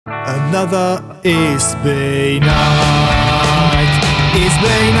Another East Bay night, East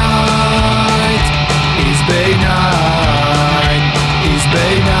Bay night, East Bay night, East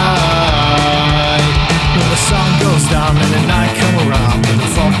Bay night. When the sun goes down and the night come around and the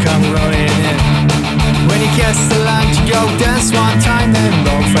fog come rolling in, when you catch the line to go dance one time, then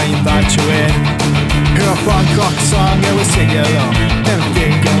don't invite you in. Hear a punk rock song and we sing along,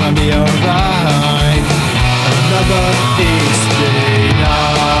 everything gonna be alright. Another East Bay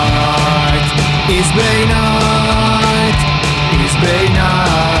night, East Bay night, East Bay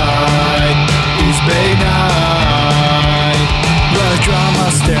night, East Bay night. Where the drama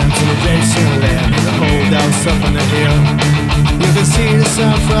stands in the racing land in the old house up on the hill. You can see the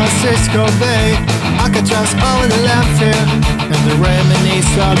San Francisco Bay, Alcatraz over the landfill, and the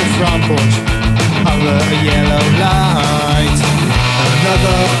reminisce of the front porch under a yellow light.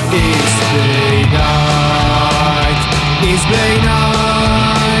 Another East Bay night, East Bay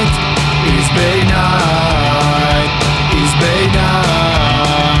night, East Bay night, East Bay night.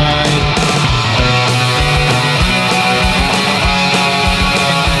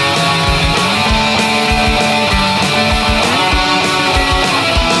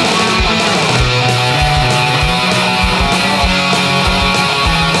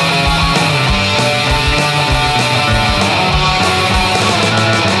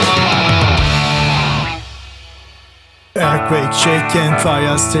 Earthquake, shaking,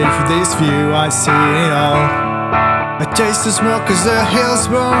 fire, stay for this view, I see it all. I taste the smoke as the hills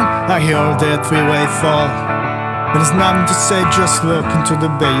burn, I hear that freeway fall. But there's nothing to say, just look into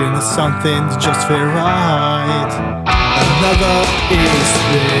the bay and there's something to just feel right. Another East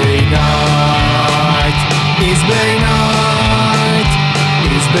Bay night, East Bay night,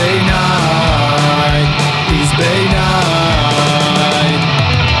 East Bay night.